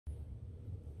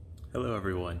Hello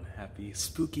everyone, happy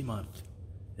spooky month.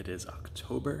 It is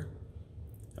October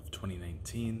of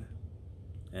 2019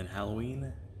 and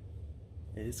Halloween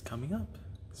is coming up.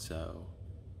 So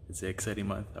it's an exciting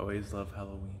month. I always love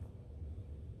Halloween.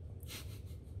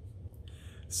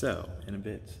 So in a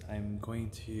bit, I'm going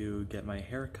to get my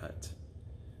hair cut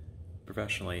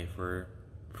professionally for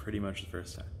pretty much the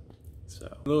first time. So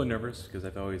I'm a little nervous because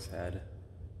I've always had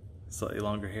slightly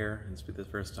longer hair and it's been the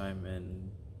first time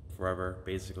in forever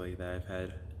basically that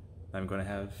I'm going to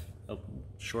have a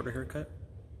shorter haircut,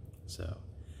 so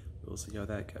we'll see how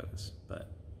that goes.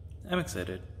 But I'm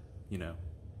excited,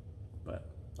 but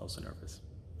also nervous.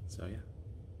 So yeah,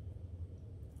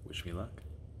 wish me luck.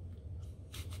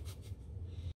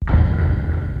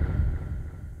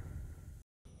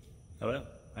 Hello,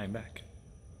 I'm back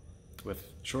with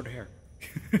short hair.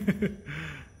 It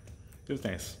was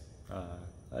nice. I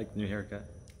like the new haircut.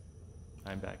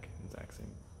 I'm back, exact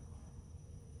same.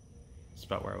 It's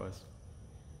about where I was.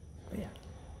 But yeah,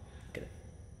 look at it.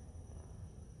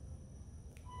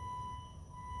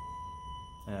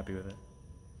 I'm happy with it.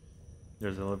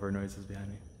 There's a liver noises behind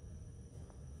me.